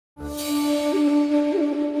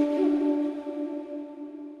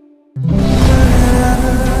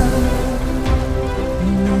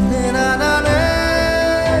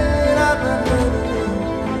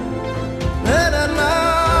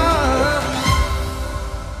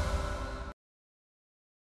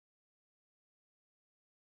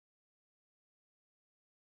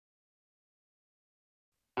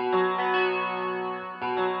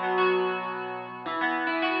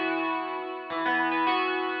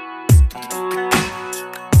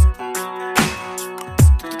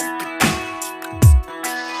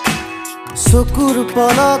চকুৰ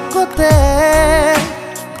পলকতে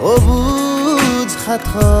অবুজ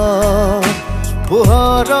হাতত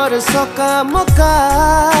পোহৰৰ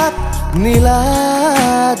চকামকাত নীলা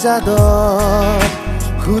যাদত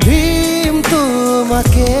সুধিম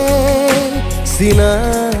তোমাকে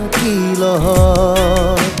চিনাকি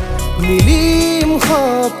লহত মিলিম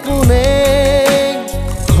সপোনে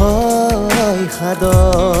হয়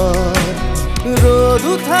সাদত ৰ'দ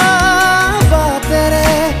উঠা বাটেৰে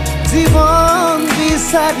জীৱন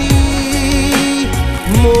বিচাৰি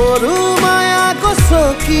মৰু মায়া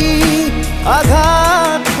গছকি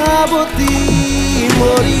আঘাত খাবতি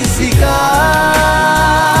মৰিচিকা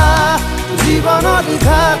জীৱনৰ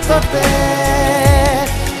ঘাটতে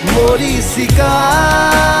মৰিচিকা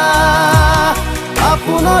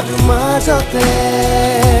আপোনাৰ মাজতে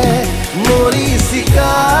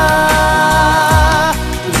মৰিচিকা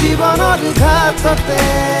জীৱনৰ ঘাটতে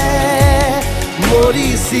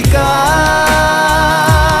মৰিচিকা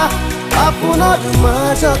আপোনাৰ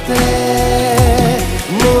মাজতে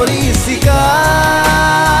মৰিচিকা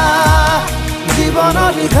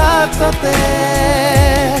জীৱনৰ ঘাটতে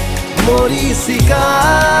মৰিচিকা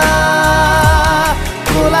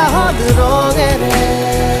কোলাহল ৰঙেৰে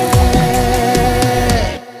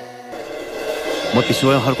মই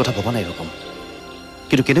পিছুৱাই অহাৰ কথা ভবা নাই ৰকম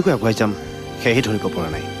কিন্তু কেনেকৈ আগুৱাই যাম সেয়ে ধৰিব পৰা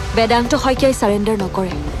নাই বেদান্ত শইকীয়াই সাৰেণ্ডাৰ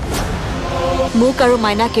নকৰে মোক আৰু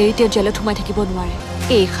মাইনাক এৰি তেওঁ জেলত সোমাই থাকিব নোৱাৰে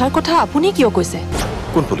এইষাৰ কথা আপুনি কিয় কৈছে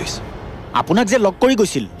কোন পুলিচ আপোনাক যে লগ কৰি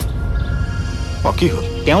গৈছিল কি হ'ল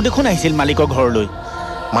তেওঁ দেখোন আহিছিল মালিকৰ ঘৰলৈ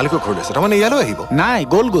আছে তাৰমানে ইয়ালৈ আহিব নাই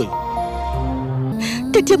গ'লগৈ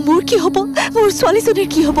তেতিয়া মোৰ কি হ'ব মোৰ ছোৱালীজনীৰ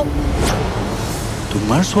কি হ'ব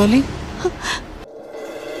তোমাৰ ছোৱালী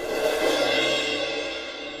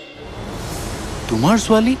তোমাৰ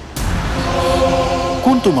ছোৱালী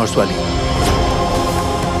কোন তোমাৰ ছোৱালী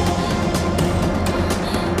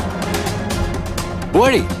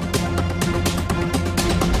বোৱাৰী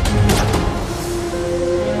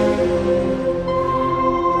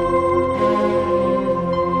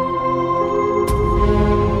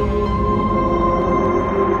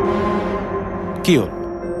কি হ'ল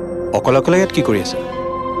অকলে অকলে ইয়াত কি কৰি আছে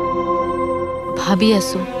ভাবি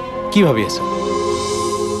আছো কি ভাবি আছে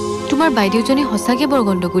তোমাৰ বাইদেউজনী সঁচাকে বৰ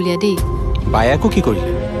গণ্ডগোলীয়া দেই বায়াকো কি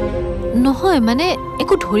কৰিলে নহয় মানে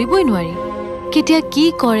একো ধৰিবই নোৱাৰি কেতিয়া কি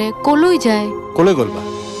কৰে কলৈ যায় কলৈ গ'ল বা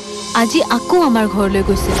আজি আকৌ আমাৰ ঘৰলৈ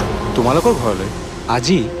গৈছে তোমালোকৰ ঘৰলৈ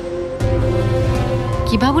আজি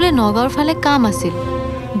কিবা বোলে নগাঁৱৰ ফালে কাম আছিল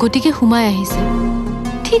গতিকে সোমাই আহিছে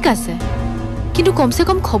ঠিক আছে কিন্তু কমসে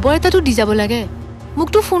কম খবৰ এটাতো দি যাব লাগে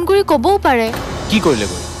মোকতো ফোন কৰি ক'বও পাৰে কি কৰিলে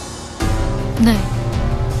গৈ নাই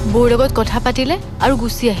বৌৰ লগত কথা পাতিলে আৰু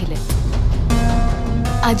গুচি আহিলে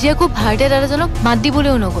আজি আকৌ ভাৰতীয় দাদাজনক মাত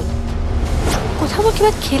দিবলৈও নগ'ল কথাবোৰ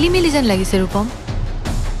কিবা খেলি মেলি যেন লাগিছে ৰূপম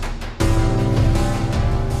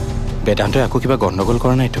বেদান্তই আকৌ কিবা গণ্ডগোল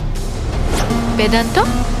কৰা নাইতো বেদান্ত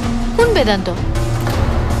কোন বেদান্ত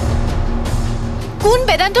কোন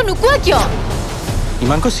বেদান্ত নোকোৱা কিয়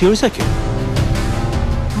ইমানকৈ চিঞৰিছা কিয়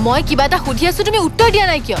মই কিবা এটা সুধি আছো তুমি উত্তৰ দিয়া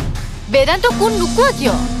নাই কিয় বেদান্ত কোন নোকোৱা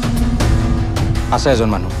কিয় আছে এজন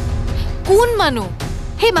মানুহ কোন মানুহ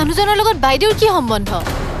সেই মানুহজনৰ লগত বাইদেউৰ কি সম্বন্ধ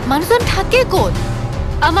মানুহজন থাকে ক'ত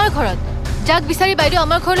আমাৰ ঘৰত যাক বিচাৰি বাইদেউ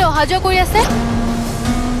আমাৰ ঘৰলৈ অহা যোৱা কৰি আছে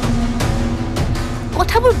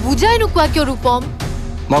কথাবোৰ বুজাই নোকোৱা কিয় ৰূপম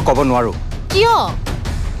মই ক'ব নোৱাৰো কিয়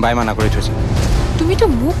বাই মানা কৰি থৈছে তুমিতো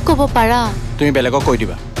মোক ক'ব পাৰা তুমি বেলেগক কৈ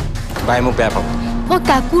দিবা বাই মোক বেয়া পাব মই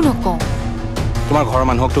কাকো নকওঁ তোমাৰ ঘৰৰ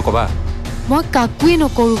মানুহকতো ক'বা মই কাকোৱে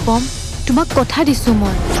নকওঁ ৰূপম তোমাক কথা দিছো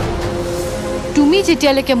মই তুমি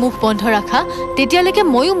যেতিয়ালৈকে মুখ বন্ধ ৰাখা তেতিয়ালৈকে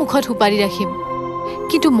ময়ো মুখত হুপাৰি ৰাখিম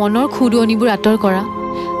কিন্তু মনৰ খুদনিবোৰ আঁতৰ কৰা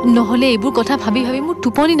নহ'লে এইবোৰ কথা ভাবি ভাবি মোৰ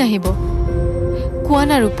টোপনি নাহিব কোৱা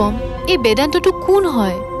না ৰূপম এই বেদান্তটো কোন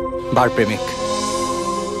হয় বাৰ প্ৰেমিক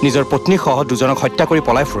নিজৰ পত্নীসহ দুজনক হত্যা কৰি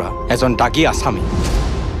পলাই ফুৰা এজন দাগী আছামী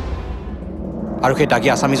আৰু সেই দাগী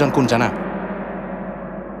আছামীজন কোন জানা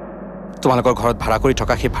তোমালোকৰ ঘৰত ভাড়া কৰি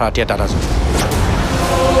থকা সেই ভাড়াতীয়া দাদাজন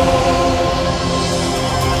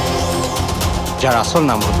যাৰ আচল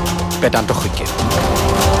নাম হ'ল বেদান্ত শইকীয়া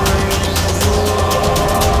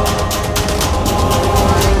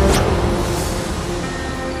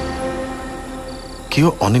কিয়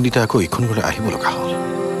অনিন্দিতা আকৌ এইখন ঘৰলৈ আহিব লগা হ'ল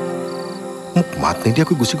মোক মাত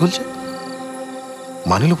নিদিয়াকৈ গুচি গ'ল যে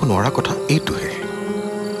মানি ল'ব নোৱাৰা কথা এইটোহে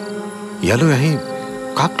ইয়ালৈ আহি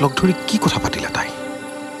কাক লগ ধৰি কি কথা পাতিলে তাই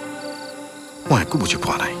মই একো বুজি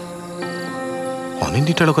পোৱা নাই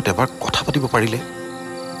অনিন্দিতাৰ লগত এবাৰ কথা পাতিব পাৰিলে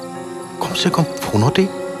কমসে কম ফোনতেই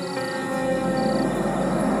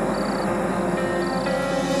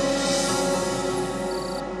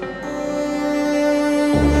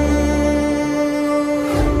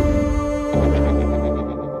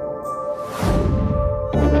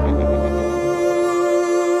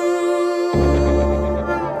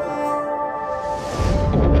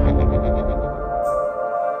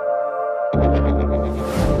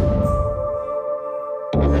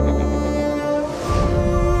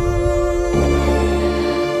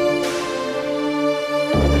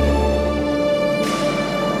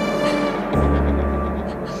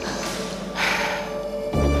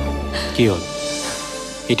কি হ'ল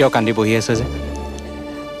এতিয়াও কান্দি বহি আছে যে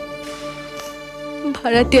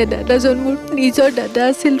ভাড়াতীয়া দাদাজন মোৰ নিজৰ দাদা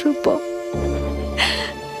আছিল ৰূপম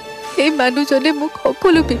এই মানুহজনে মোক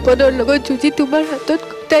সকলো বিপদৰ লগত যুঁজি তোমাৰ হাতত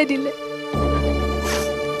গতাই দিলে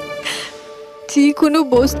যিকোনো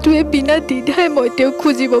বস্তুৱে বিনা দ্বিধাই মই তেওঁক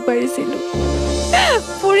খুজিব পাৰিছিলো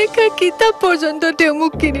পৰীক্ষাৰ কিতাপ পৰ্যন্ত তেওঁ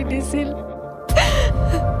মোক কিনি দিছিল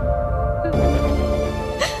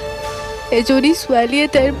এজনী ছোৱালীয়ে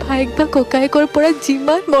তাইৰ ভাইক বা ককায়েকৰ পৰা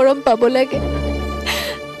যিমান মৰম পাব লাগে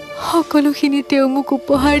সকলোখিনি তেওঁ মোক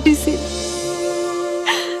উপহাৰ দিছিল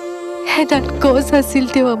এডাল গছ আছিল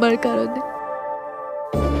তেওঁ আমাৰ কাৰণে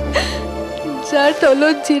যাৰ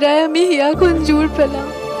তলত জিৰাই আমি হিয়াখন জোৰ পেলাওঁ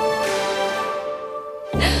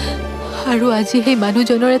আৰু আজি সেই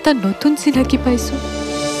মানুহজনৰ এটা নতুন চিনাকি পাইছো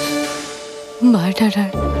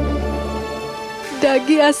মাৰ্ডাৰাৰ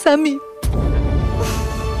দাগী আছামী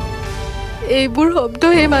এইবোৰ শব্দ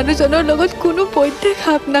সেই মানুহজনৰ লগত কোনো পধ্যে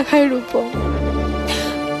খাপ নাখায় ৰূপম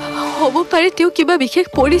হ'ব পাৰে তেওঁ কিবা বিশেষ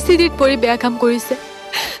পৰিস্থিতিত পৰি বেয়া কাম কৰিছে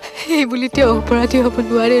এই বুলি তেওঁ অপৰাধী হ'ব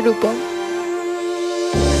নোৱাৰে ৰূপম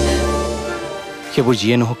সেইবোৰ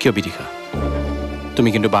যিয়ে নহওক কিয় বিদিশা তুমি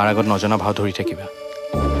কিন্তু বাৰ আগত নজনা ভাও ধৰি থাকিবা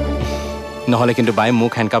নহ'লে কিন্তু বাই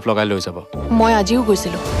মোক হেণ্ডকাপ লগাই লৈ যাব মই আজিও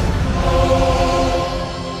গৈছিলোঁ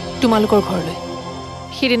তোমালোকৰ ঘৰলৈ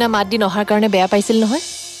সিদিনা মাত দি নহাৰ কাৰণে বেয়া পাইছিল নহয়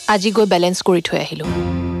আজি গৈ বেলেঞ্চ কৰি থৈ আহিলোঁ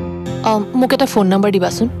মোক এটা ফোন নম্বৰ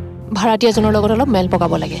দিবাচোন ভাড়াতীয়াজনৰ লগত অলপ মেল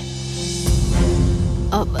পকাব লাগে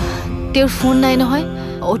তেওঁৰ ফোন নাই নহয়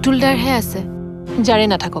অতুলদাৰহে আছে যাৰে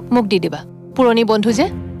নাথাকক মোক দি দিবা পুৰণি বন্ধু যে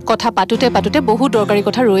কথা পাতোতে পাতোতে বহু দৰকাৰী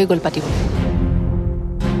কথা ৰৈ গ'ল পাতিব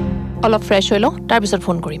অলপ ফ্ৰেছ হৈ লওঁ তাৰপিছত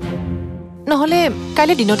ফোন কৰিম নহ'লে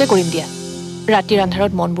কাইলৈ দিনতে কৰিম দিয়া ৰাতিৰ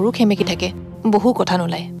আন্ধাৰত মনবোৰো খেমেকি থাকে বহু কথা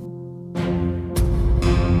নোলায়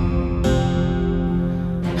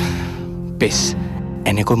বেছ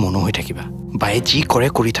এনেকৈ মনো হৈ থাকিবা বায়ে যি কৰে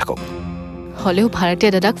কৰি থাকক হ'লেও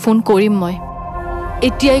ভাড়াতীয়া দাদাক ফোন কৰিম মই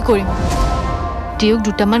এতিয়াই কৰিম তেওঁক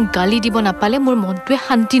দুটামান গালি দিব নাপালে মোৰ মনটোৱে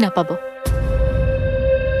শান্তি নাপাব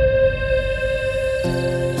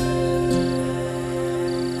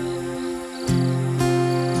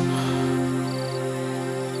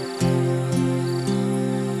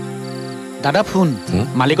দাদা ফোন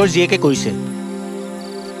মালিকৰ জীয়েকে কৈছে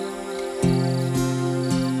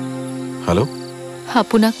হেল্ল'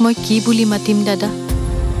 আপোনাক মই কি বুলি মাতিম দাদা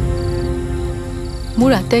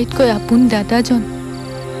মোৰ আটাইতকৈ আপোন দাদাজন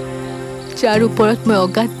যাৰ ওপৰত মই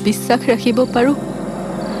অগাধ বিশ্বাস ৰাখিব পাৰোঁ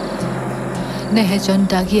নে এজন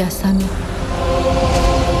দাগী আছামী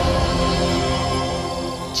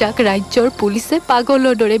যাক ৰাজ্যৰ পুলিচে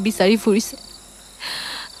পাগলৰ দৰে বিচাৰি ফুৰিছে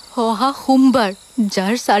অহা সোমবাৰ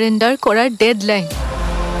যাৰ চাৰেণ্ডাৰ কৰাৰ ডেডলাইন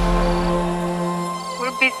মোৰ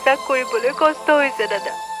বিশ্বাস কৰিবলৈ কষ্ট হৈছে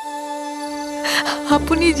দাদা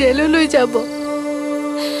আপুনি জেললৈ যাব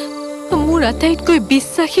মোৰ আটাইতকৈ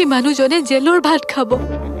বিশ্বাসী মানুহজনে জেলৰ ভাত খাব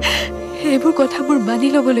এইবোৰ কথাবোৰ মানি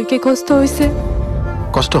ল'বলৈকে কষ্ট হৈছে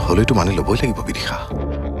কষ্ট হ'লেতো মানি ল'বই লাগিব বিদিশা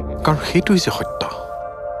কাৰণ সেইটো হৈছে সত্য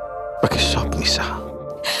বাকী চব মিছা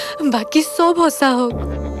বাকী চব সঁচা হওক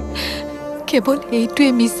কেৱল এইটোৱে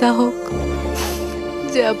মিছা হওক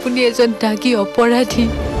যে আপুনি এজন দাগী অপৰাধী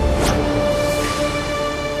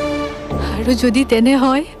আৰু যদি তেনে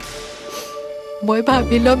হয় মই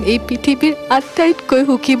ভাবি ল'ম এই পৃথিৱীৰ আটাইতকৈ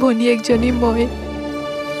সুখী ভনীয়েকজনী মই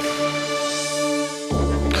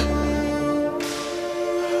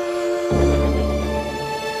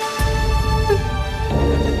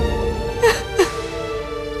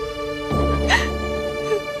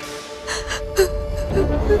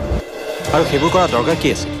আৰু সেইবোৰ কৰা দৰকাৰ কি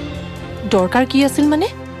আছিল দৰকাৰ কি আছিল মানে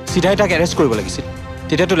চিধাই তাক এৰেষ্ট কৰিব লাগিছিল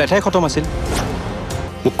তেতিয়াতো লেঠাই খতম আছিল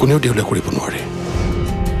মোক কোনেও দেউলে কৰিব নোৱাৰে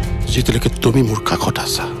যেতিয়ালৈকে তুমি মোৰ কাষত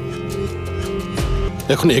আছা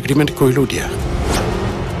এখন এগ্ৰিমেণ্ট কৰিলেও দিয়া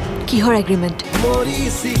কিহৰ এগ্ৰিমেণ্ট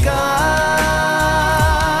Morisika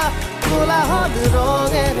কোলাহল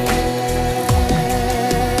ৰঙেৰে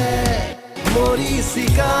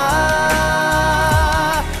Morisika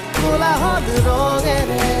কোলাহল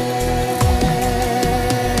ৰঙেৰে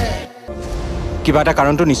কিবা এটা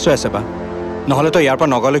কাৰণটো নিশ্চয় আছে বা নহ'লে তই ইয়াৰ পৰা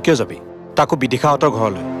নগাঁৱলৈ কিয় যাবি তাকো বিদিশাহঁতৰ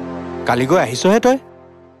ঘৰলৈ কালি গৈ আহিছহে তই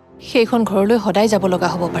সেইখন ঘৰলৈ সদায় যাব লগা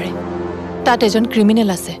হ'ব পাৰে তাত এজন ক্ৰিমিনেল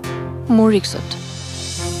আছে মোৰ ৰিক্সত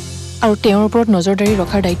আৰু তেওঁৰ ওপৰত নজৰদাৰী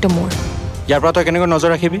ৰখাৰ দায়িত্ব মোৰ ইয়াৰ পৰা তই কেনেকৈ নজৰ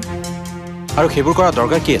ৰাখিবি আৰু সেইবোৰ কৰা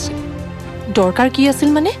দৰকাৰ কি আছিল দৰকাৰ কি আছিল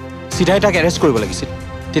মানে চিধাই তাক এৰেষ্ট কৰিব লাগিছিল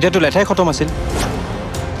তেতিয়াতো লেঠাই খতম আছিল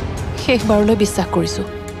শেষবাৰলৈ বিশ্বাস কৰিছোঁ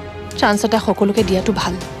চান্স এটা সকলোকে দিয়াটো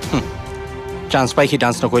ভাল চান্স পাই সি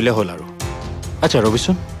ডান্স নকৰিলে হ'ল আৰু আচ্ছা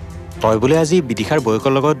ৰবিচোন তই বোলে আজি বিদিশাৰ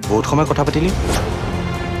বয়কৰ লগত বহুত সময় কথা পাতিলি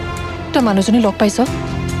তই মানুহজনী লগ পাইছ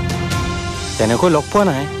তেনেকৈ লগ পোৱা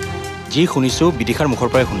নাই যি শুনিছোঁ বিদিশাৰ মুখৰ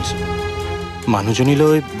পৰাই শুনিছোঁ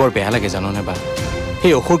মানুহজনীলৈ বৰ বেয়া লাগে জাননে বা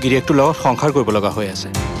সেই অসুৰ গিৰিয়েকটোৰ লগত সংসাৰ কৰিব লগা হৈ আছে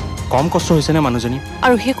কম কষ্ট হৈছেনে মানুহজনী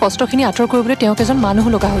আৰু সেই কষ্টখিনি আঁতৰ কৰিবলৈ তেওঁক এজন মানুহ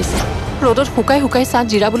লগা হৈছে ৰ'দত শুকাই শুকাই চাত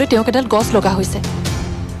জিৰাবলৈ তেওঁক এডাল গছ লগা হৈছে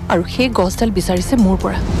আৰু সেই গছডাল বিচাৰিছে মোৰ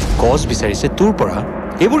পৰা গছ বিচাৰিছে তোৰ পৰা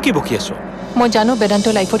এইবোৰ কি বকি আছো মই জানো বেদান্ত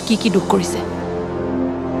লাইফত কি দুখ কৰিছে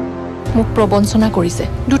মোক প্ৰবঞ্চনা কৰিছে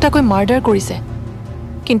দুটাকৈ মাৰ্ডাৰ কৰিছে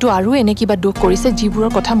কিন্তু আৰু এনে কিবা দুখ কৰিছে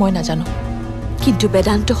যিবোৰৰ কথা মই নাজানো কিন্তু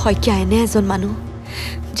বেদান্ত শইকীয়া এনে এজন মানুহ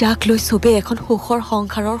যাক লৈ চবেই এখন সুখৰ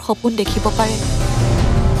সংসাৰৰ সপোন দেখিব পাৰে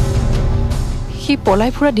সি পলাই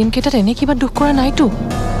ফুৰা দিনকেইটাত এনে কিবা দুখ কৰা নাইতো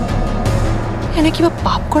এনে কিবা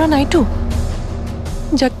পাপ কৰা নাইতো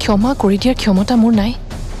যাক ক্ষমা কৰি দিয়াৰ ক্ষমতা মোৰ নাই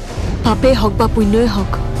পাপেই হওক বা পুণ্যই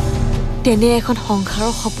হওক তেনে এখন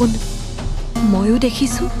সংসাৰৰ সপোন ময়ো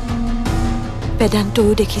দেখিছোঁ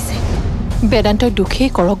বেদান্তও দেখিছে বেদান্তই দুখেই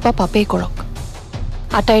কৰক বা পাপেই কৰক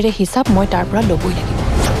আটাইৰে হিচাপ মই তাৰ পৰা ল'বই লাগিব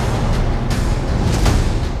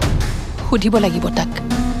সুধিব লাগিব তাক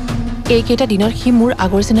এইকেইটা দিনত সি মোৰ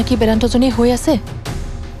আগৰ চিনাকি বেদান্তজনেই হৈ আছে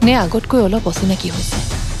নে আগতকৈ অলপ অচিনাকি হৈছে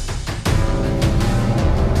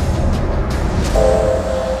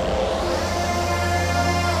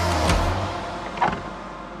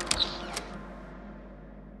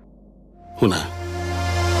শুনা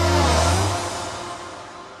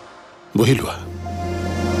বহি লোৱা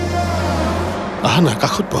আহা না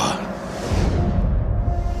কাষত বহা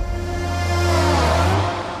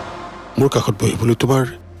মোৰ কাষত বহিবলৈ তোমাৰ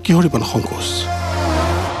কিহৰ ইমান সংকোচ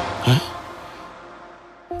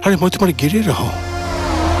আৰে মই তোমাৰ গিৰিয়েৰ হওঁ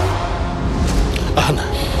আহা না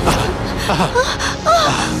আহা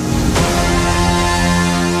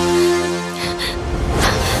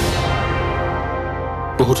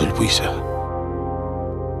বহুত হ'ল বুজিছা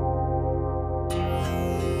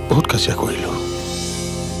বহুত কাজিয়া কৰিলো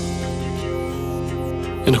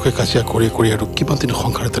এনেকৈ কাজিয়া কৰি কৰি আৰু কিমান দিন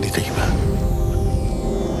সংসাৰ টানি থাকিবা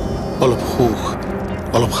অলপ সুখ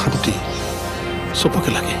অলপ শান্তি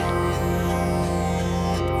চবকে লাগে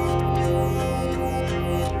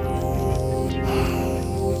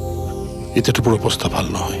এতিয়াতো মোৰ অৱস্থা ভাল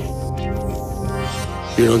নহয়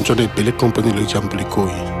নিৰঞ্জনে বেলেগ কোম্পানীলৈ যাম বুলি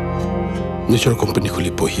কৈ নিজৰ কোম্পানী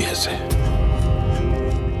খুলি বহি আছে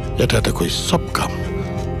এটা এটাকৈ চব কাম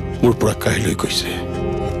মোৰ পৰা কাঢ়ি লৈ গৈছে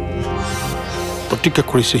প্ৰতিজ্ঞা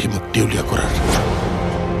কৰিছে সি মোক দেউলীয়া কৰাৰ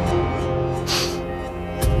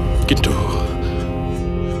কিন্তু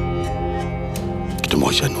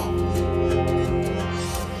মই জানো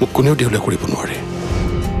মোক কোনেও দেউলীয়া কৰিব নোৱাৰে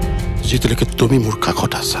যেতিয়ালৈকে তুমি মোৰ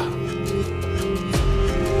কাষত আছা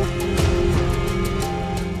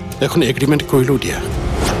এখন এগ্ৰিমেণ্ট কৰিলেও দিয়া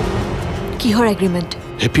কিহৰ এগ্ৰিমেণ্ট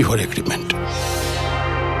হেপী হোৱাৰ এগ্ৰিমেণ্ট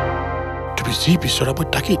তুমি যি বিচৰা মই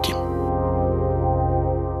তাকেই দিম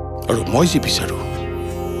আৰু মই যি বিচাৰো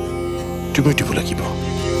তুমিও দিব লাগিব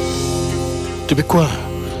তুমি কোৱা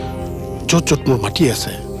য'ত য'ত মোৰ মাটি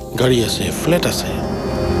আছে গাড়ী আছে ফ্লেট আছে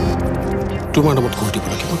তোমাৰ নামত কৰি দিব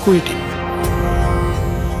লাগে মই কৰি দিম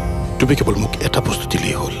তুমি কেৱল মোক এটা বস্তু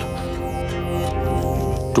দিলেই হ'ল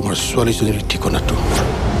তোমাৰ ছোৱালীজনীৰ ঠিকনাটো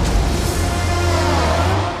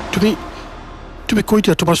তুমি কৈ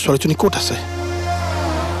দিয়া তোমাৰ ছোৱালীজনী ক'ত আছে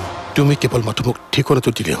তুমি কেৱল মাত্ৰ মোক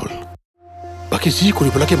ঠিকনাটো দিলেই হ'ল বাকী যি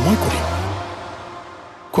কৰিব লাগে মই কৰিম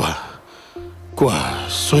কোৱা কোৱা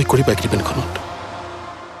সহি কৰিবা এগ্ৰিমেণ্টখনত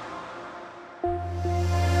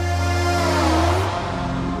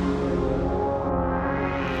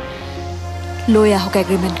লৈ আহক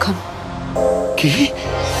এগ্ৰিমেণ্টখন কি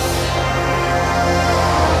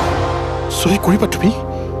সহি কৰিবা তুমি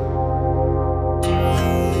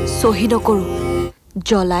সহি নকৰোঁ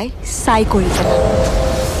জ্বলাই চাই কৰি পেলাম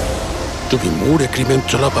তুমি মোৰ এগ্ৰিমেণ্ট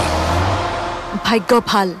জ্বলাবা ভাগ্য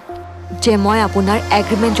ভাল যে মই আপোনাৰ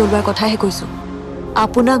এগ্ৰিমেণ্ট জ্বলোৱাৰ কথাহে কৈছোঁ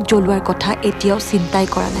আপোনাক জ্বলোৱাৰ কথা এতিয়াও চিন্তাই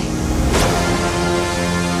কৰা নাই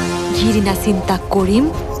যিদিনা চিন্তা কৰিম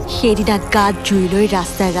সেইদিনা গাত জুই লৈ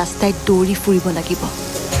ৰাস্তাই ৰাস্তাই দৌৰি ফুৰিব লাগিব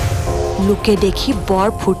লোকে দেখি বৰ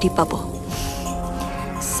ফূৰ্তি পাব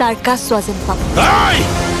চাৰ্কাছ চোৱা যেন পাব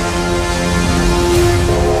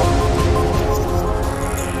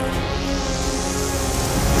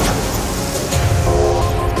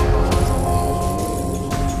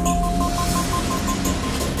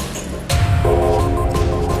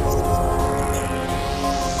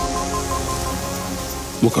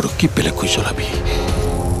মোক আৰু কি বেলেগকৈ জ্বলাবি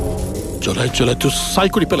জ্বলাই জ্বলাই তো চাই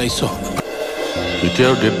কৰি পেলাইছ এতিয়া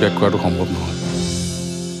আৰু ডেট বেক কৰাটো সম্ভৱ নহয়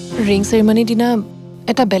ৰিং চেৰিমনিৰ দিনা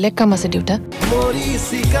এটা বেলেগ কাম আছে দেউতা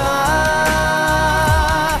Morisika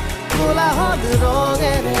কোলাহল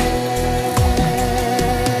ৰঙেৰে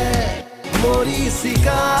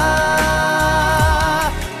Morisika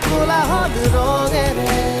কোলাহল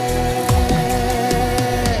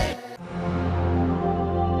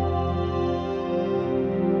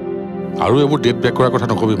আৰু এইবোৰ ডেট বেক কৰাৰ কথা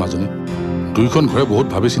নকবি মাজনী দুইখন ঘৰে বহুত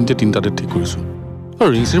ভাবি চিন্তি 3টা ডেট ঠিক কৰিছোঁ আৰু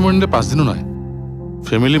ৰিং চেৰিমনিতে 5 দিনো নাই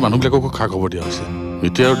ফেমিলি মানুহবিলাককো খা খবৰ দিয়া হৈছে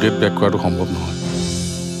এতিয়া আৰু ডেট বেক কৰাটো সম্ভৱ নহয়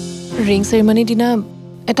ৰিং চেৰিমনিৰ দিনা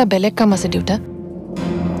এটা বেলেগ কাম আছে দেউতা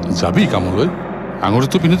যাবি কামলৈ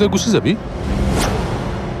আঙুলিটো পিন্ধি তই গুচি যাবি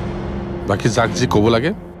বাকী যাক যি ক'ব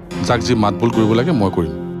লাগে যাক যি মাত বোল কৰিব লাগে মই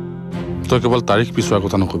কৰিম তই কেৱল তাৰিখ পিছুৱাৰ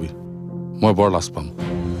কথা নকবি মই বৰ লাজ পাম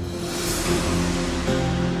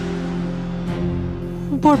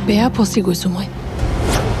বৰ বেয়া ফচি গৈছোঁ মই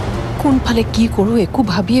কোনফালে কি কৰোঁ একো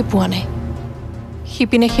ভাবিয়ে পোৱা নাই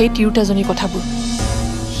সিপিনে সেই তিৰোতাজনীৰ কথাবোৰ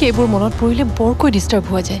সেইবোৰ মনত পৰিলে বৰকৈ ডিষ্টাৰ্ব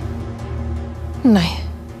হোৱা যায় নাই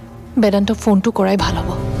বেদান্তক ফোনটো কৰাই ভাল হ'ব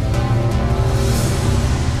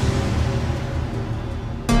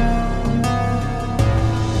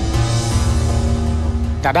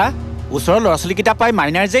দাদা ওচৰৰ ল'ৰা ছোৱালীকেইটা পাই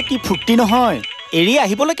মাইনাৰ যে কি ফূৰ্তি নহয় এৰি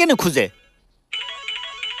আহিবলৈকে নোখোজে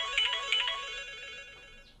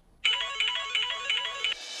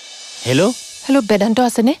হেল্ল' হেল্ল' বেদান্ত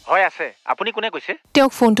আছেনে হয় আছে আপুনি কোনে কৈছে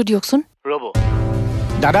তেওঁক ফোনটো দিয়কচোন ৰ'ব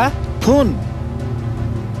দাদা ফোন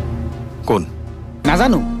কোন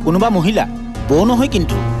নাজানো কোনোবা মহিলা বৌ নহয়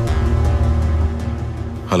কিন্তু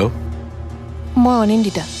হেল্ল' মই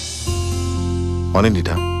অনিন্দিতা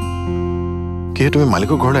অনিন্দিতা কি তুমি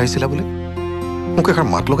মালিকৰ ঘৰলৈ আহিছিলা বোলে মোক এষাৰ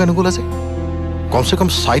মাত লগাই নগ'লা যে কমচে কম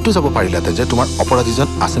চাইটো যাব পাৰিলাহেঁতেন যে তোমাৰ অপৰাধীজন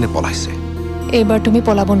আছেনে পলাইছে এইবাৰ তুমি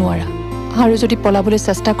পলাব নোৱাৰা আৰু যদি পলাবলৈ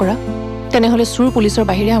চেষ্টা কৰা তেনেহ'লে চুৰ পুলিচৰ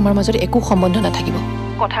বাহিৰে আমাৰ মাজত একো সম্বন্ধ নাথাকিব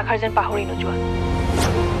কথাষাৰ যেন পাহৰি নোযোৱা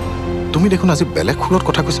তুমি দেখোন আজি বেলেগ সুৰত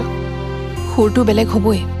কথা কৈছা সুৰটো বেলেগ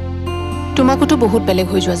হ'বই তোমাকোতো বহুত বেলেগ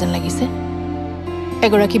হৈ যোৱা যেন লাগিছে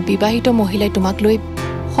এগৰাকী বিবাহিত মহিলাই তোমাক লৈ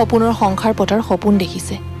সপোনৰ সংসাৰ পতাৰ সপোন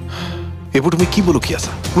দেখিছে এইবোৰ তুমি কি বলকি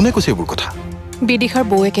আছা কোনে কৈছে এইবোৰ কথা বিদিশাৰ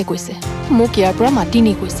বৌয়েকে কৈছে মোক ইয়াৰ পৰা মাতি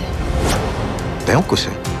নি কৈছে তেওঁ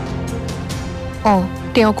কৈছে অঁ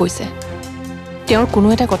তেওঁ কৈছে তেওঁৰ কোনো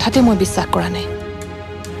এটা কথাতে মই বিশ্বাস কৰা নাই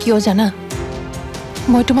কিয় জানা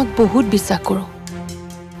মই তোমাক বহুত বিশ্বাস কৰোঁ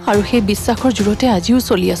আৰু সেই বিশ্বাসৰ জোৰতে আজিও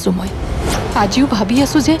চলি আছোঁ মই আজিও ভাবি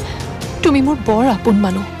আছোঁ যে তুমি মোৰ বৰ আপোন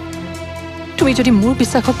মানুহ তুমি যদি মোৰ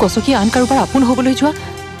বিশ্বাসক কচকি আন কাৰোবাৰ আপোন হ'বলৈ যোৱা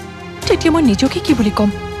তেতিয়া মই নিজকে কি বুলি ক'ম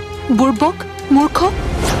বুৰ্বক মূৰ্খ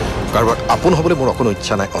কাৰোবাৰ আপোন হ'বলৈ মোৰ অকণো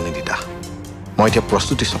ইচ্ছা নাই অনিন্দিতা মই এতিয়া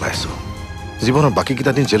প্ৰস্তুতি চলাই আছোঁ জীৱনৰ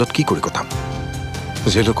বাকীকেইটা দিন জেলত কি কৰি কটাম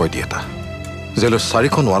জেলৰ কৈ দিয়ে এটা জেলৰ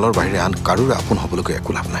 4খন ৱালৰ বাহিৰে আন কাৰোৰে আপোন হ'বলৈকে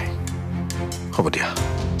একো লাভ নাই হ'ব দিয়া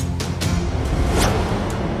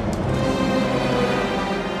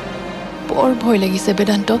বৰ ভয় লাগিছে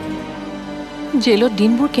বেদান্ত জেলত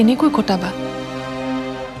দিনবোৰ কেনেকৈ কটাবা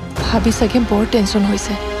ভাবি চাগে বৰ টেনশ্যন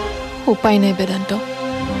হৈছে উপায় নাই বেদান্ত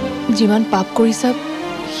যিমান পাপ কৰিছা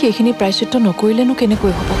সেইখিনি প্ৰায়শ্চিত্ত নকৰিলেনো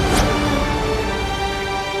কেনেকৈ হ'ব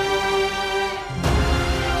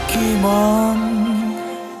কিমান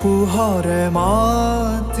পোহৰে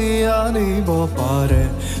মাতি আনিব পাৰে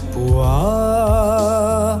পুৱা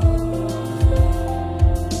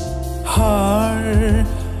হাৰ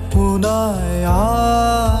পুনাই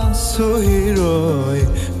আছহি ৰৈ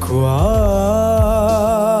খোৱা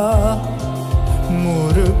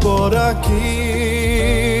মোৰ পৰা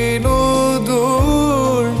কিনো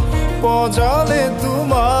দূৰ পজালে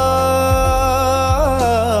তোমাৰ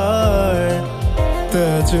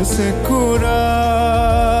তেজ সে কুৰা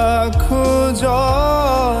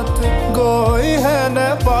খোজত গৈ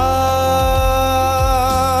হেনে পা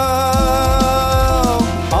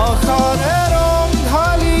আশাৰে ৰং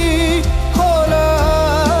ঢালি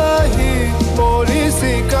হলাহি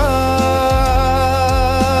মৰিচিকা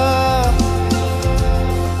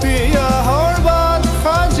পিয়াহৰ বাট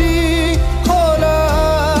সাজি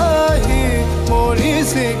হলাহি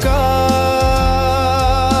মৰিচিকা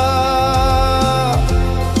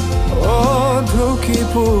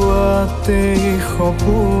পুৱাতেই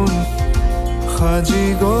সপোন সাজি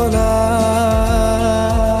গলা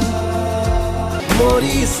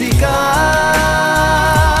মৰিচিকা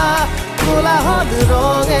কোলাহল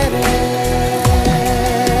ৰঙেৰে